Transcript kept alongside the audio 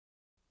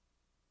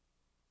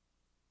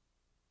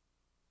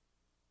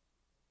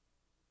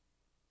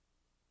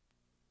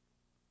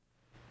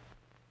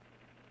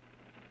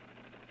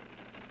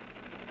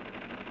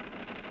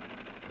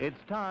It's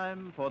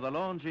time for the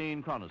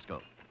Longines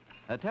Chronoscope,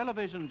 a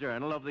television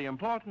journal of the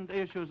important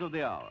issues of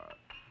the hour,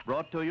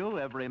 brought to you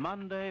every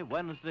Monday,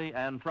 Wednesday,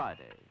 and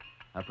Friday.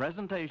 A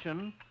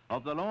presentation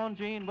of the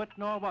Longines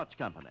Whitnor Watch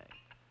Company,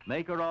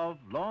 maker of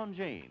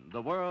Longines,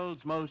 the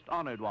world's most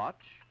honored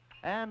watch,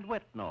 and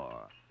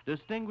Whitnor,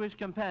 distinguished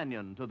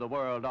companion to the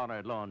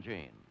world-honored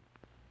Longines.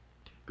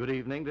 Good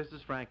evening, this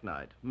is Frank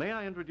Knight. May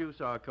I introduce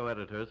our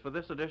co-editors for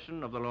this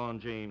edition of the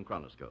Longines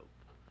Chronoscope?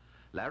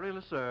 Larry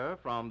Lasser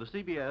from the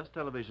CBS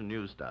television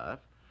news staff,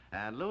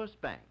 and Louis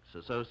Banks,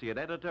 associate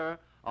editor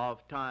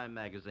of Time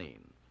magazine.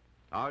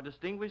 Our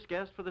distinguished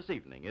guest for this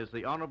evening is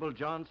the Honorable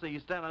John C.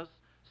 Stennis,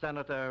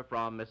 Senator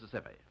from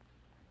Mississippi.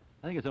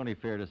 I think it's only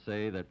fair to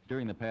say that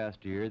during the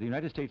past year, the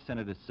United States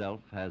Senate itself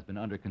has been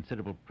under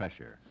considerable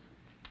pressure.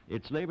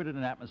 It's labored in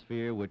an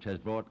atmosphere which has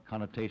brought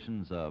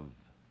connotations of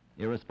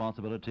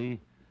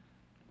irresponsibility,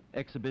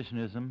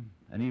 exhibitionism,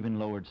 and even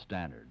lowered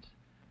standards.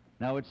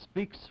 Now, it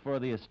speaks for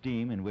the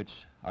esteem in which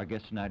our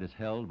guest tonight is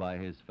held by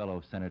his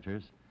fellow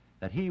senators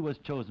that he was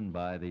chosen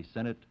by the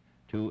Senate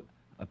to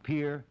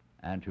appear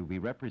and to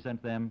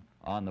represent them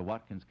on the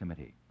Watkins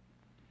Committee.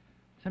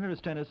 Senator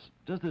Stennis,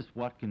 does this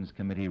Watkins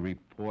Committee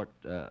report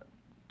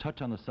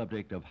touch on the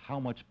subject of how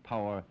much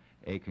power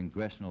a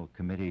congressional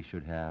committee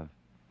should have?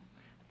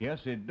 Yes,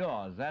 it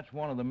does. That's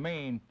one of the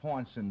main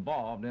points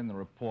involved in the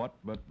report.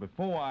 But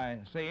before I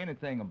say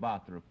anything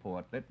about the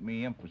report, let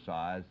me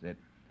emphasize that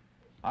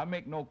I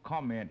make no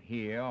comment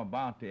here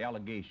about the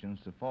allegations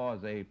so far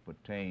as they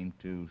pertain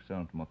to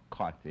Senator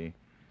McCarthy,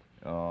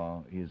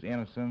 his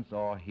innocence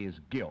or his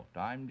guilt.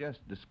 I'm just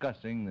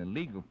discussing the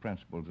legal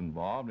principles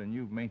involved, and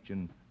you've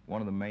mentioned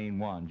one of the main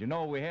ones. You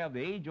know, we have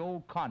the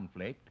age-old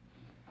conflict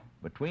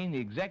between the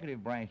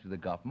executive branch of the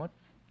government,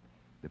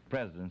 the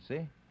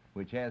presidency,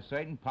 which has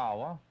certain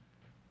power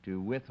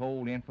to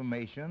withhold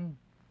information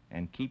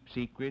and keep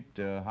secret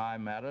high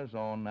matters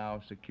on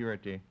our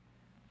security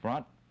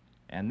front,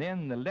 and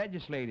then the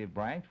legislative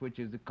branch, which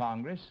is the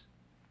Congress,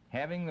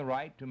 having the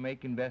right to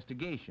make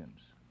investigations,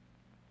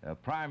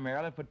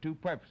 primarily for two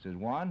purposes.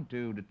 One,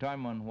 to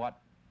determine what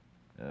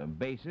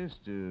basis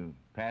to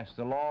pass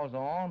the laws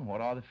on, what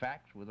are the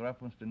facts with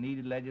reference to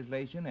needed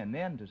legislation, and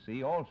then to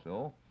see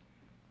also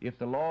if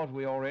the laws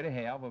we already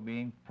have are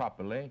being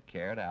properly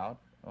carried out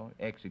or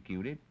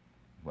executed,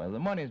 whether the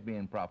money is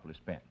being properly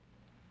spent.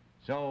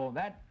 So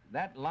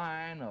that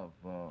line of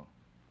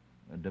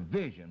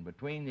division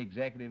between the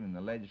executive and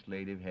the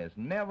legislative has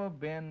never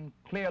been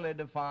clearly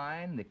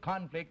defined. The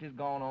conflict has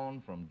gone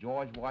on from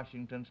George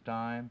Washington's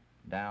time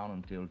down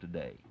until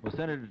today. Well,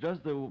 Senator, does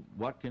the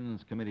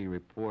Watkins Committee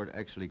report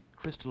actually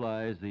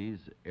crystallize these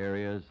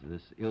areas,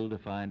 this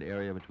ill-defined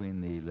area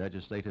between the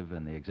legislative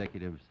and the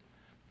executive's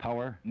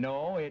power?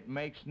 No, it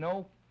makes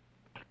no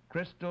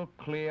crystal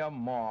clear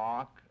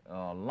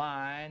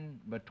line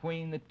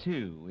between the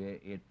two.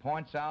 It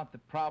points out the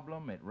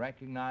problem. It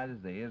recognizes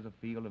there is a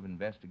field of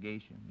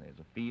investigation. There's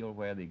a field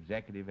where the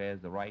executive has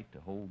the right to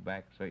hold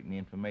back certain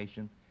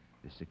information,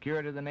 the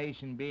security of the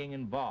nation being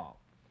involved.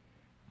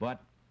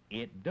 But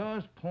it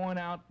does point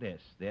out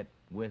this, that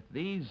with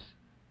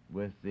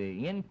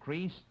the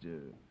increased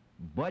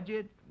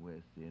budget,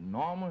 with the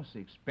enormous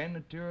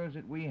expenditures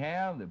that we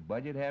have, the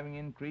budget having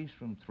increased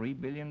from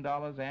 $3 billion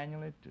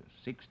annually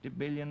to $60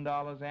 billion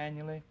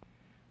annually,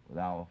 with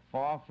our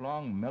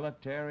far-flung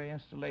military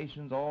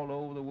installations all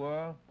over the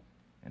world,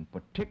 and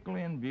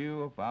particularly in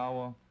view of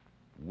our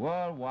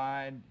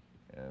worldwide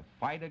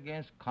fight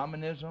against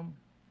communism,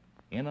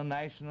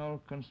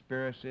 international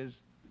conspiracies,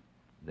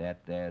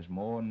 that there's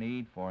more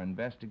need for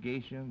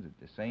investigations. At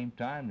the same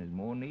time, there's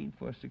more need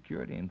for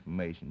security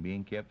information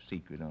being kept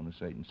secret under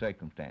certain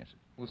circumstances.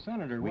 Well,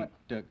 Senator,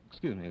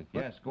 excuse me.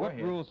 Yes, go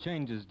ahead. What rules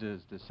changes does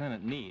the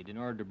Senate need in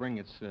order to bring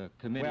its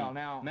committee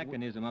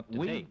mechanism up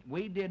to date?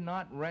 We did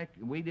not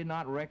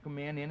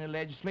recommend any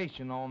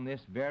legislation on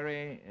this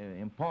very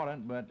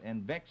important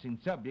and vexing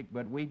subject,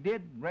 but we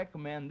did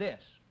recommend this,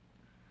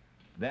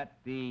 that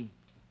the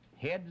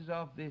heads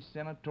of the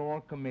senatorial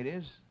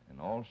committees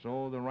and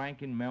also the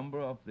ranking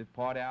member of the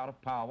party out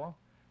of power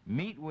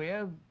meet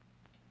with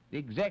the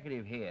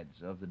executive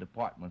heads of the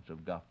departments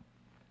of government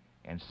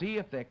and see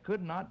if there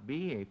could not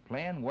be a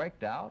plan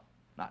worked out,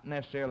 not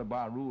necessarily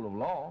by a rule of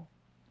law,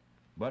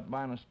 but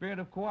by a spirit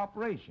of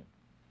cooperation,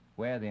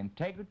 where the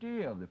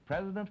integrity of the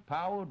president's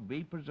power would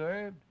be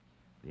preserved,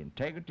 the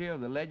integrity of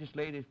the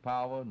legislative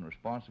power and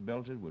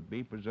responsibilities would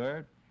be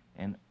preserved,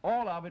 and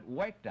all of it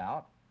worked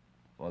out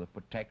for the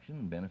protection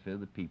and benefit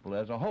of the people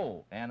as a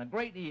whole. And a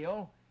great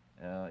deal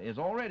is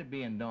already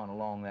being done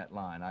along that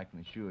line, I can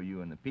assure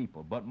you and the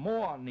people. But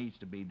more needs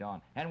to be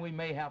done, and we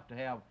may have to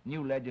have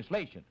new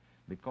legislation,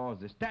 because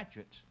the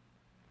statutes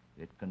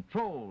that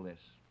control this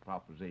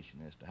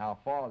proposition as to how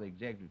far the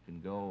executive can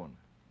go and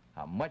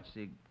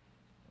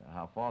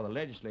how far the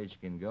legislature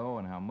can go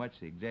and how much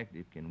the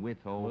executive can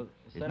withhold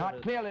is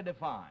not clearly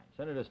defined.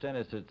 Senator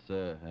Stennis, it's,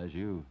 as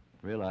you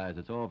realize,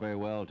 it's all very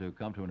well to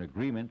come to an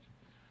agreement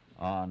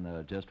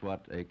on just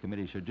what a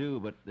committee should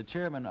do, but the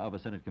chairman of a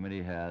Senate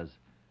committee has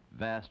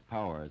vast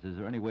powers. Is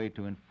there any way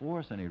to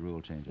enforce any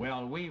rule changes?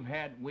 Well,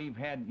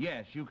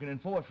 yes, you can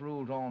enforce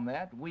rules on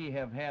that. We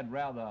have had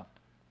rather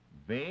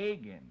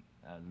vague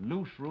and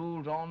loose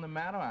rules on the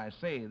matter. I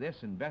say this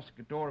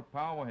investigatory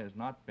power has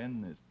not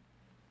been as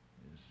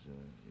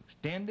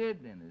extended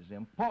and as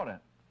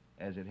important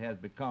as it has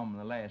become in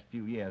the last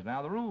few years.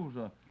 Now, the rules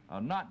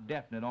are not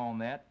definite on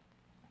that.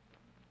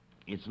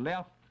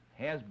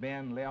 Has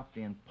been left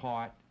in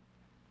part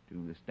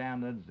to the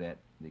standards that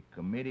the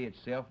committee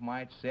itself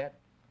might set,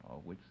 or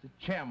which the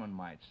chairman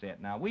might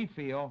set. Now, we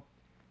feel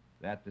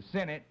that the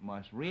Senate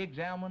must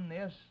re-examine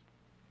this,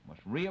 must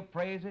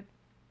reappraise it,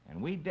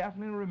 and we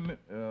definitely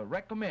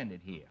recommend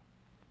it here.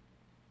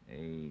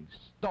 A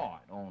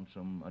start on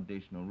some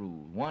additional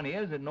rules. One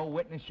is that no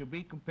witness shall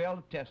be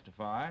compelled to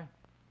testify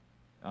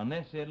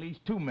unless there are at least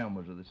 2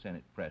 members of the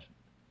Senate present,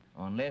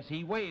 unless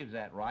he waives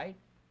that right,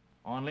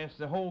 unless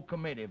the whole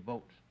committee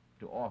votes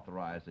to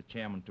authorize the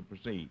chairman to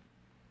proceed.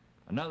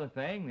 Another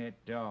thing,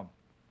 that a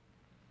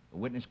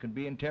witness could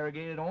be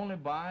interrogated only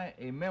by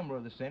a member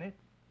of the Senate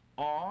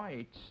or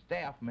a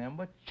staff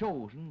member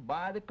chosen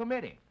by the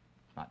committee.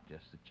 Not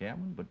just the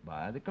chairman, but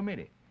by the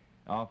committee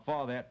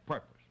for that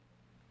purpose.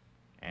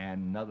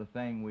 And another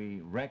thing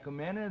we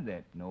recommended,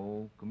 that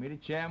no committee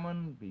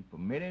chairman be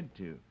permitted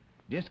to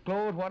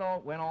disclose what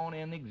all went on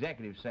in the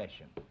executive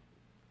session,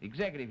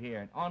 executive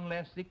hearing,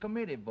 unless the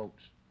committee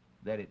votes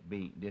that it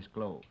be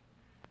disclosed.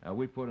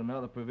 We put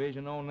another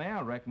provision on there,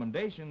 a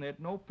recommendation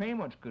that no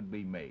payments could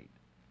be made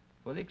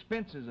for the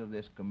expenses of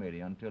this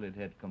committee until it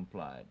had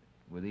complied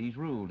with these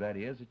rules. That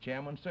is, the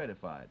chairman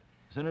certified.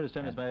 Senator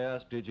Stennis, may I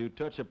ask, did you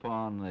touch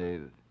upon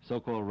the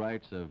so-called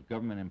rights of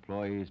government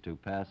employees to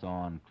pass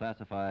on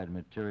classified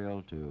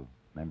material to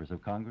members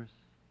of Congress?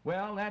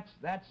 Well,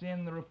 that's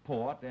in the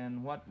report,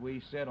 and what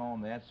we said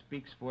on that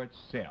speaks for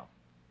itself.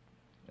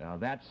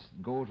 That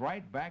goes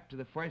right back to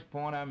the first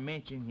point I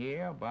mentioned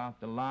here about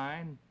the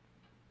line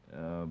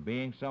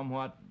being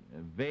somewhat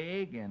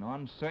vague and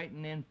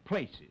uncertain in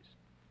places.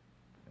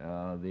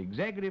 The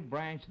executive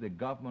branch of the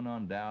government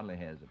undoubtedly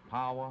has the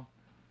power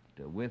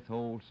to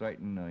withhold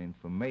certain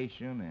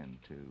information and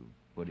to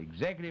put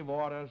executive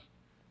orders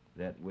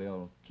that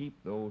will keep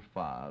those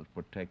files,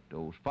 protect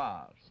those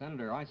files.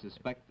 Senator, I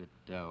suspect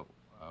that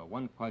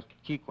one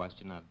key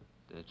question that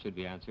should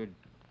be answered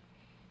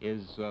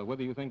is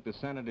whether you think the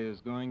Senate is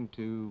going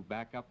to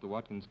back up the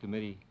Watkins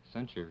Committee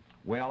censure.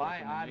 Well,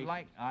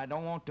 I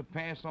don't want to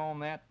pass on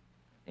that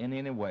in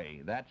any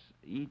way. That's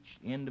each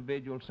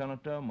individual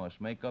senator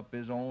must make up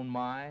his own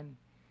mind.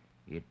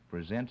 It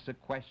presents a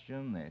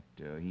question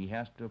that he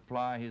has to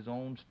apply his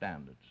own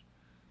standards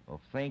of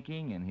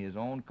thinking and his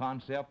own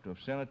concept of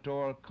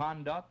senatorial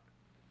conduct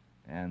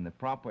and the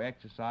proper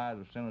exercise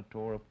of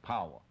senatorial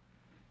power.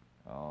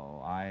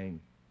 I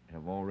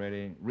have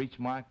already reached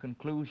my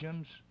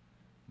conclusions,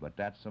 but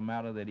that's a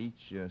matter that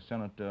each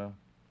senator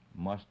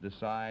must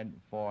decide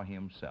for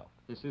himself.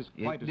 This is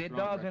quite a strong It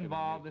does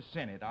involve the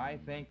Senate. I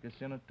think the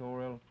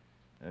senatorial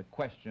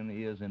question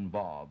is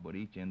involved, but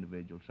each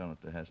individual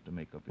senator has to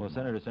make up his mind.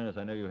 Senator Stennis,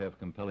 I know you have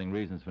compelling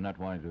reasons for not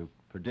wanting to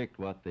predict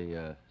what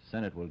the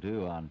Senate will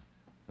do on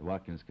the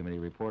Watkins Committee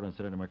report on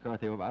Senator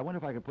McCarthy. I wonder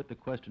if I could put the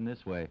question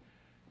this way.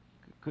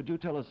 Could you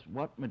tell us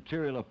what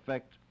material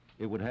effect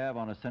it would have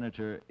on a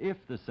senator if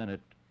the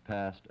Senate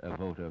passed a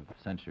vote of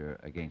censure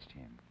against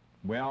him?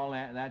 Well,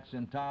 that's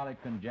entirely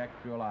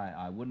conjectural.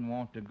 I wouldn't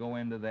want to go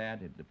into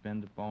that. It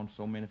depends upon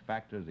so many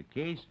factors. The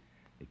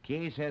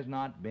case has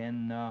not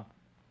been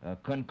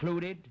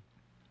concluded,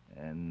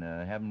 and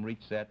haven't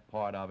reached that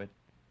part of it,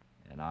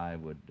 and I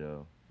would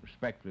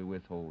respectfully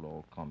withhold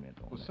all comment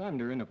on that. Well,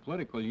 Senator, in a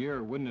political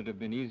year, wouldn't it have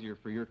been easier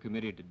for your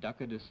committee to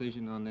duck a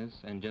decision on this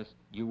and just,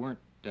 you weren't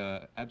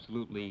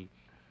absolutely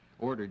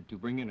ordered to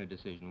bring in a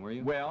decision, were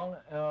you?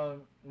 Well,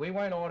 we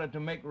weren't ordered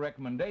to make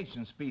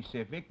recommendations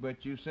specific,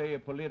 but you say a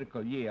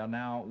political year.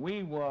 Now,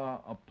 we were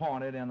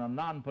appointed in a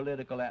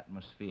non-political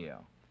atmosphere.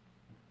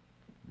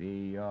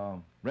 The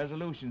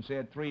resolution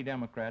said 3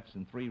 Democrats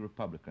and 3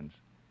 Republicans,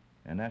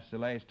 and that's the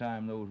last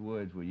time those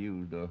words were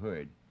used or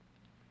heard.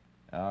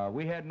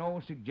 We had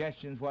no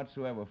suggestions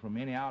whatsoever from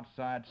any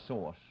outside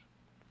source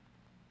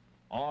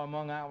or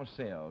among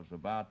ourselves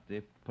about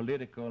the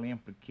political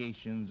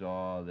implications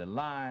or the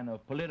line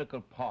of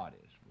political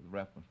parties with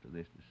reference to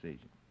this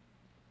decision.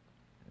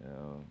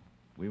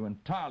 We were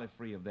entirely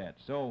free of that.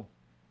 So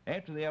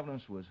after the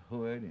evidence was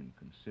heard and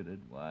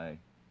considered, why,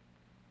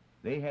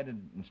 they had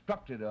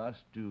instructed us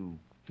to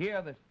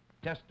hear the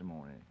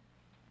testimony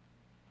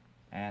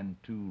and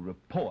to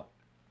report.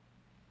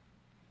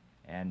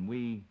 And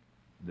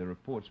the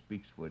report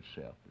speaks for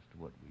itself as to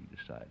what we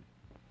decided.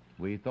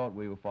 We thought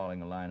we were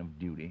following a line of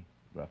duty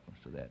with reference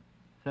to that.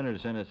 Senator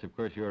Stennis, of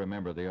course, you're a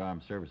member of the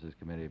Armed Services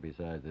Committee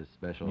besides this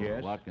special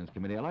Watkins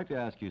Committee. I'd like to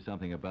ask you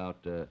something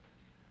about a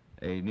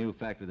new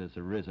factor that's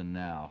arisen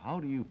now. How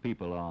do you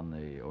people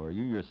or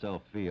you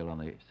yourself feel on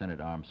the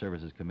Senate Armed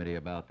Services Committee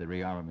about the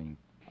rearming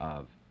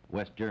of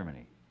West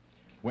Germany?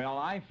 Well,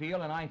 I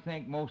feel, and I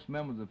think most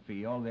members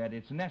feel, that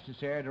it's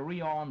necessary to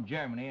rearm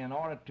Germany in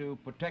order to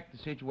protect the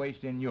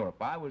situation in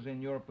Europe. I was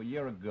in Europe a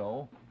year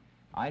ago,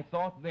 I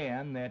thought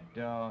then that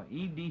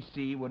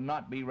EDC would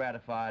not be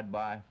ratified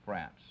by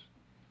France.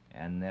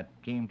 And that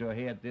came to a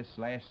head this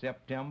last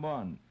September,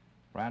 and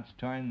France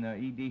turned the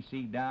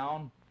EDC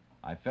down.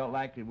 I felt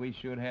like that we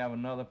should have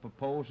another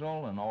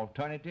proposal, an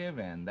alternative,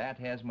 and that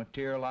has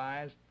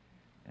materialized.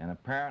 And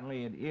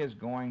apparently it is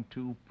going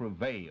to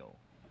prevail,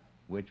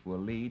 which will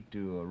lead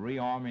to a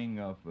rearming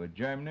of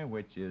Germany,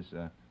 which is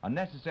a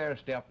necessary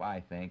step, I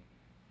think,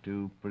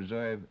 to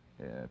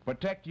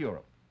protect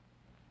Europe.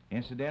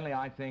 Incidentally,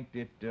 I think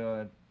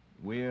that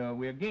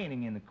we're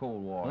gaining in the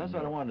Cold War. Well, that's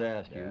what I wanted to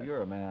ask you. Yes.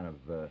 You're a man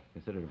of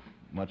considered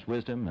much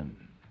wisdom and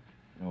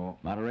No.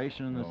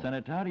 moderation in the No.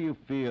 Senate. How do you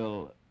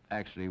feel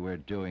actually we're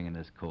doing in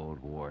this Cold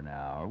War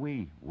now? Are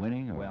we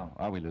winning or Well,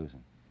 are we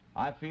losing?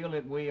 I feel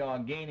that we are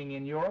gaining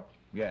in Europe.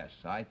 Yes,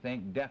 I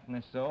think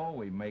definitely so.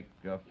 We make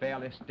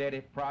fairly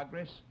steady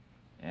progress,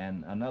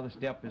 and another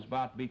step is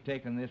about to be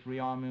taken in this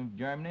rearming of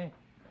Germany.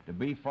 To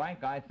be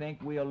frank, I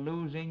think we are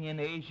losing in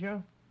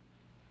Asia.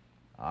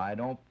 I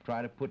don't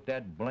try to put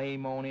that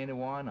blame on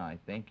anyone. I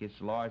think it's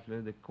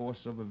largely the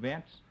course of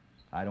events.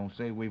 I don't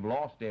say we've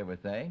lost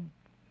everything,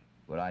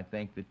 but I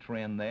think the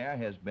trend there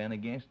has been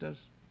against us.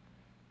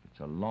 It's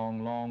a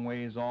long, long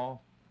ways off.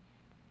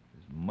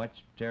 There's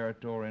much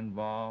territory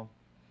involved.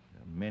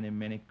 There are many,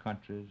 many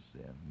countries.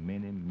 There are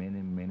many,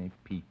 many, many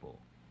people.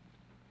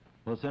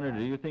 Well, Senator,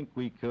 do you think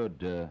we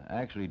could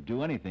actually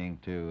do anything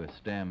to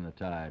stem the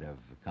tide of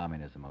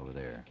communism over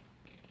there?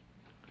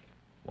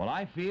 Well,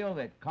 I feel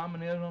that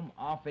communism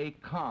of a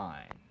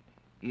kind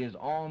is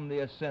on the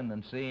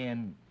ascendancy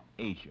in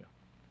Asia.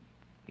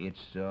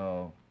 It's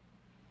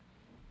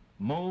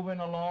moving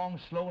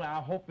along slowly.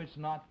 I hope it's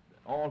not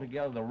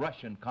altogether the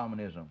Russian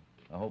communism.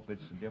 I hope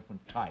it's a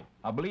different type.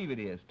 I believe it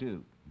is,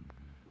 too.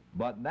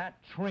 But that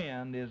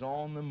trend is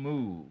on the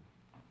move.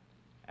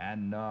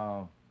 And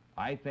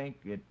I think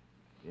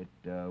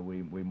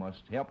we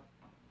must help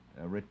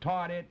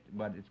retard it,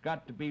 but it's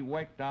got to be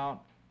worked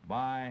out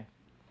by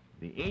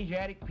the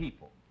Asiatic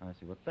people. I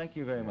see. Well, thank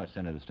you very much,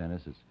 Senator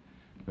Stennis. It's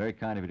very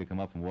kind of you to come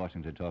up from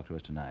Washington to talk to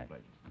us tonight.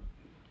 Pleasure.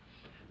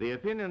 The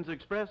opinions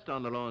expressed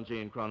on the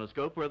Longines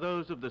Chronoscope were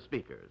those of the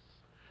speakers.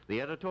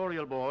 The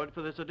editorial board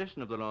for this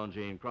edition of the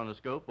Longines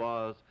Chronoscope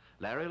was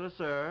Larry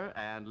Lasser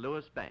and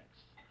Louis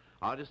Banks.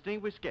 Our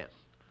distinguished guest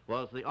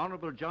was the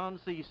Honorable John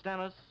C.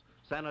 Stennis,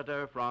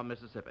 Senator from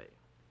Mississippi.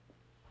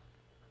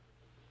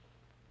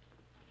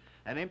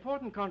 An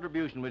important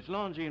contribution which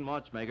Longines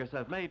watchmakers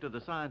have made to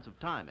the science of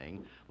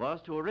timing was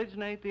to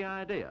originate the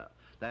idea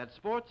that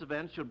sports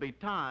events should be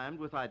timed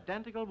with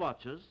identical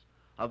watches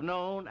of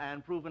known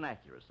and proven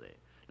accuracy.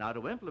 Now,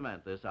 to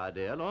implement this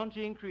idea,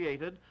 Longines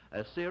created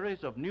a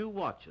series of new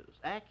watches,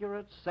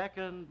 accurate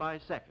second by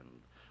second,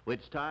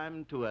 which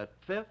timed to a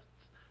fifth,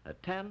 a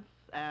tenth,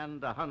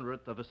 and a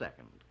hundredth of a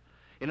second.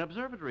 In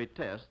observatory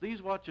tests,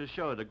 these watches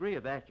show a degree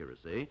of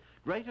accuracy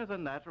greater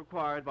than that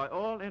required by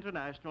all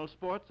international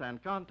sports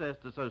and contest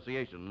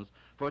associations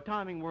for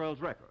timing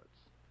world records.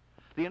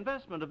 The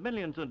investment of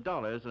millions of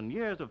dollars and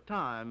years of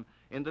time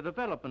in the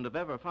development of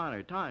ever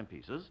finer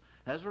timepieces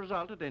has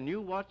resulted in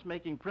new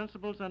watchmaking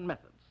principles and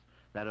methods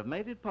that have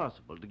made it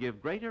possible to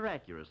give greater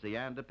accuracy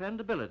and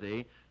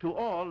dependability to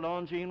all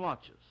Longines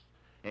watches,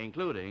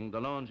 including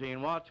the Longines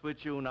watch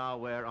which you now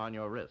wear on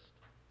your wrist.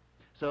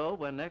 So,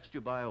 when next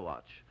you buy a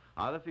watch,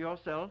 either for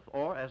yourself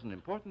or as an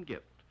important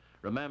gift,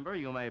 remember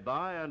you may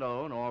buy and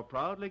own or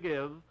proudly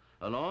give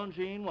a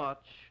Longines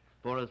watch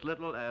for as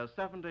little as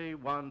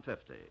 $71.50.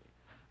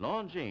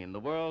 Longines, the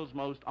world's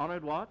most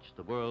honored watch,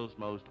 the world's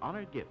most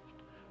honored gift,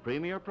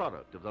 premier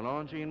product of the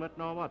Longines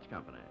Whitnall Watch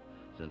Company.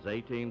 Since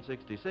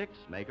 1866,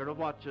 maker of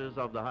watches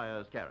of the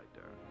highest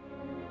character.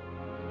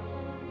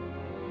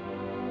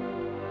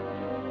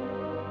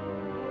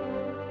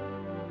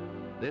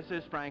 This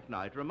is Frank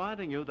Knight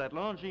reminding you that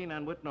Longines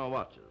and Whitnall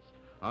watches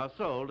are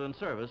sold and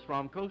serviced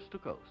from coast to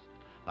coast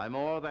by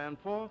more than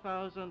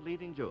 4,000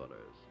 leading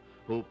jewelers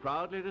who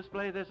proudly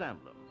display this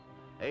emblem,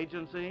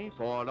 Agency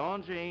for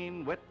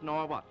Longines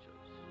Whitnall Watches.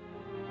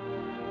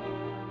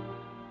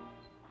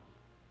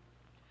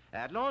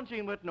 At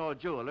Longines Whitnall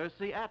Jewelers,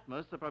 see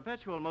Atmos, the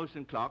perpetual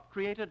motion clock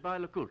created by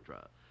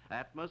LeCoultre.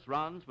 Atmos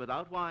runs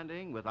without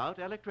winding, without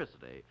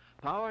electricity,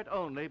 powered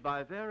only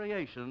by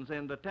variations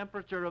in the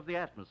temperature of the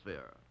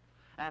atmosphere.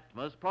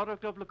 Atmos,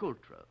 product of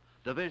LeCoultre,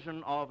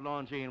 division of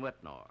Longines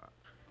Whitnall.